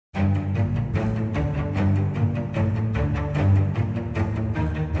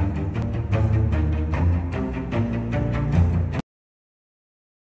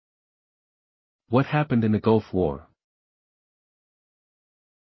What happened in the Gulf War?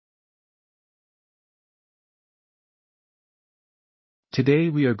 Today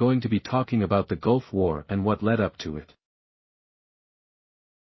we are going to be talking about the Gulf War and what led up to it.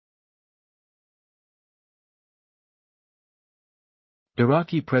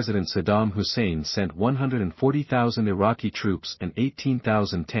 Iraqi President Saddam Hussein sent 140,000 Iraqi troops and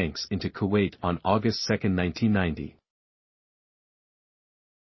 18,000 tanks into Kuwait on August 2, 1990.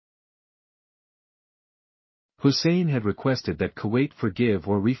 Hussein had requested that Kuwait forgive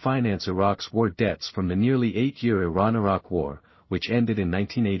or refinance Iraq's war debts from the nearly 8-year Iran-Iraq War, which ended in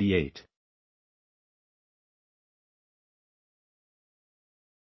 1988.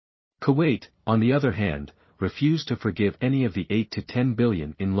 Kuwait, on the other hand, refused to forgive any of the 8 to 10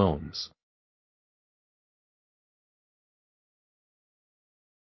 billion in loans.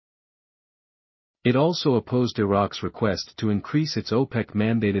 It also opposed Iraq's request to increase its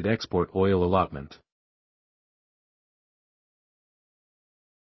OPEC-mandated export oil allotment.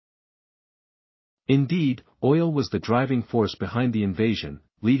 Indeed, oil was the driving force behind the invasion,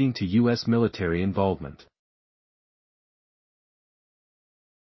 leading to U.S. military involvement.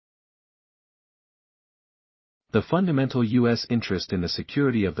 The fundamental U.S. interest in the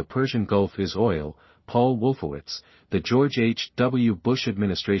security of the Persian Gulf is oil, Paul Wolfowitz, the George H. W. Bush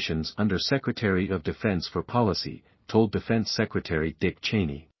administration's Under-Secretary of Defense for Policy, told Defense Secretary Dick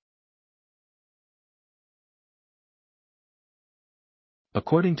Cheney.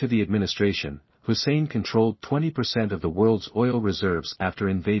 According to the administration, Hussein controlled 20% of the world's oil reserves after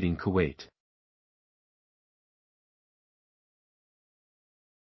invading Kuwait.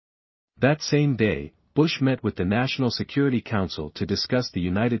 That same day, Bush met with the National Security Council to discuss the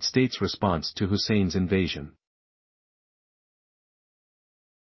United States' response to Hussein's invasion.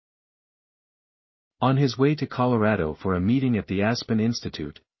 On his way to Colorado for a meeting at the Aspen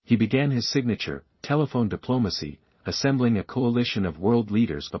Institute, he began his signature, telephone diplomacy, assembling a coalition of world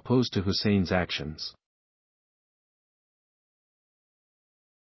leaders opposed to Hussein's actions.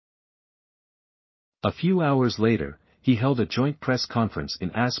 A few hours later, he held a joint press conference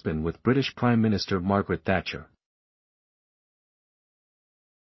in Aspen with British Prime Minister Margaret Thatcher.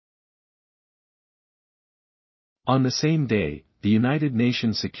 On the same day, the United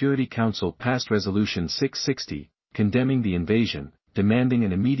Nations Security Council passed Resolution 660, condemning the invasion, demanding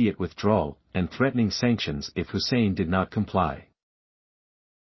an immediate withdrawal, and threatening sanctions if Hussein did not comply.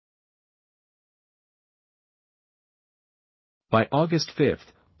 By August 5,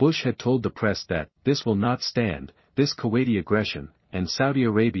 Bush had told the press that, "This will not stand, this Kuwaiti aggression," and Saudi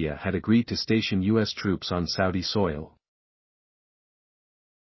Arabia had agreed to station U.S. troops on Saudi soil.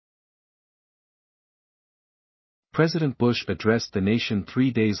 President Bush addressed the nation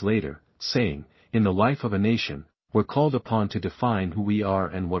 3 days later, saying, "In the life of a nation, we're called upon to define who we are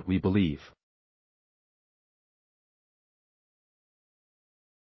and what we believe."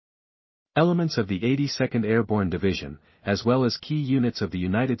 Elements of the 82nd Airborne Division, as well as key units of the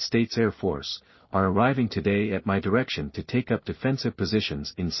United States Air Force, are arriving today at my direction to take up defensive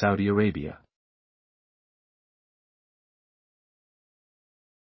positions in Saudi Arabia.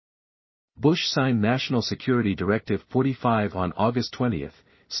 Bush signed National Security Directive 45 on August 20,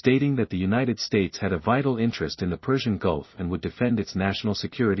 stating that the United States had a vital interest in the Persian Gulf and would defend its national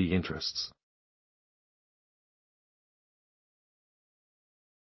security interests.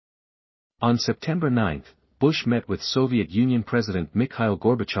 On September 9, Bush met with Soviet Union President Mikhail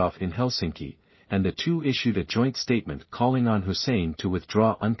Gorbachev in Helsinki, and the two issued a joint statement calling on Hussein to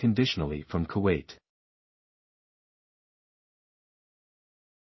withdraw unconditionally from Kuwait.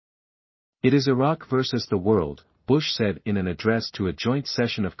 "It is Iraq versus the world," Bush said in an address to a joint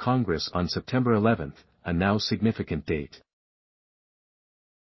session of Congress on September 11, a now significant date.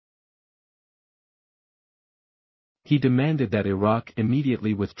 He demanded that Iraq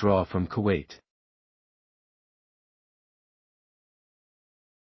immediately withdraw from Kuwait.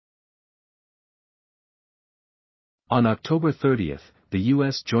 On October 30, the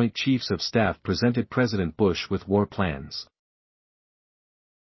U.S. Joint Chiefs of Staff presented President Bush with war plans.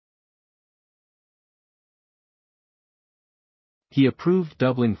 He approved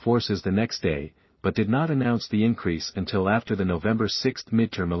doubling forces the next day, but did not announce the increase until after the November 6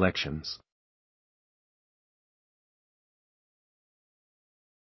 midterm elections.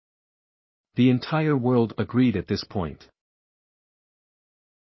 The entire world agreed at this point.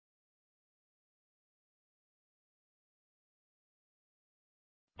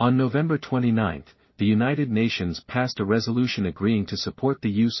 On November 29, the United Nations passed a resolution agreeing to support the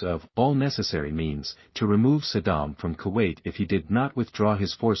use of all necessary means to remove Saddam from Kuwait if he did not withdraw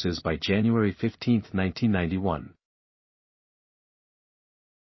his forces by January 15, 1991.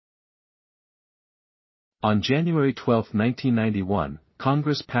 On January 12, 1991,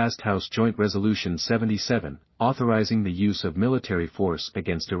 Congress passed House Joint Resolution 77, authorizing the use of military force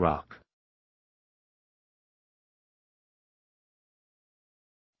against Iraq.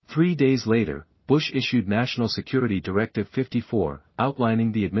 3 days later, Bush issued National Security Directive 54,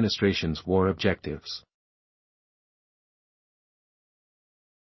 outlining the administration's war objectives.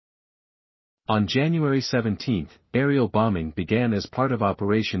 On January 17, aerial bombing began as part of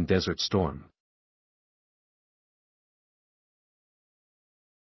Operation Desert Storm.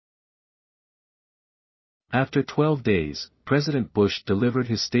 After 12 days, President Bush delivered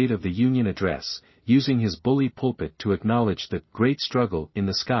his State of the Union address, using his bully pulpit to acknowledge the great struggle in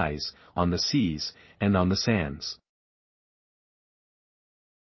the skies, on the seas, and on the sands.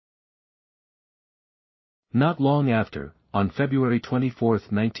 Not long after, on February 24,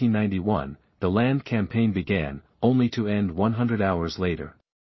 1991, the land campaign began, only to end 100 hours later.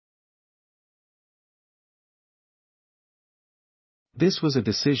 This was a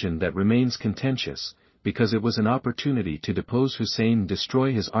decision that remains contentious, because it was an opportunity to depose Hussein and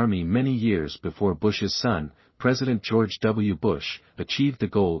destroy his army many years before Bush's son, President George W. Bush, achieved the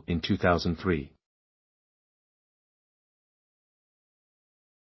goal in 2003.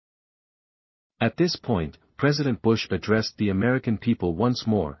 At this point, President Bush addressed the American people once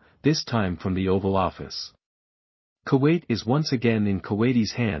more, this time from the Oval Office. Kuwait is once again in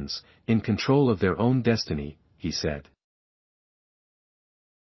Kuwaitis' hands, in control of their own destiny, he said.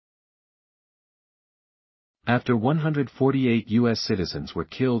 After 148 U.S. citizens were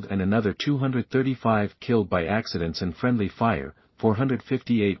killed and another 235 killed by accidents and friendly fire,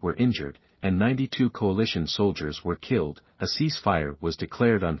 458 were injured, and 92 coalition soldiers were killed, a ceasefire was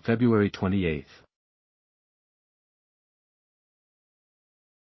declared on February 28.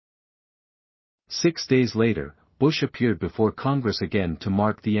 6 days later, Bush appeared before Congress again to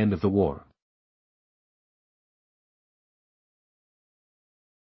mark the end of the war.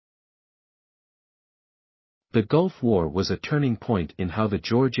 The Gulf War was a turning point in how the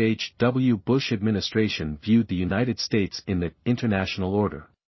George H. W. Bush administration viewed the United States in the international order.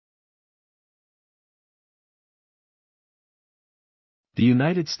 The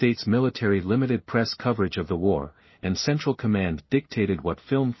United States military limited press coverage of the war, and Central Command dictated what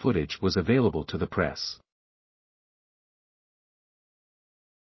film footage was available to the press.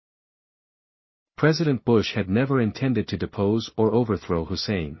 President Bush had never intended to depose or overthrow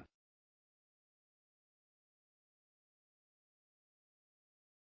Hussein.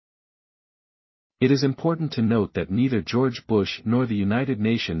 It is important to note that neither George Bush nor the United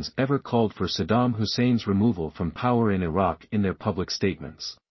Nations ever called for Saddam Hussein's removal from power in Iraq in their public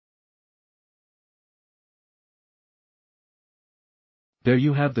statements. There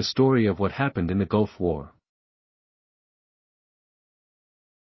you have the story of what happened in the Gulf War.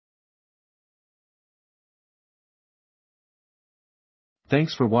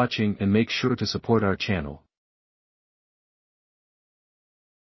 Thanks for watching and make sure to support our channel.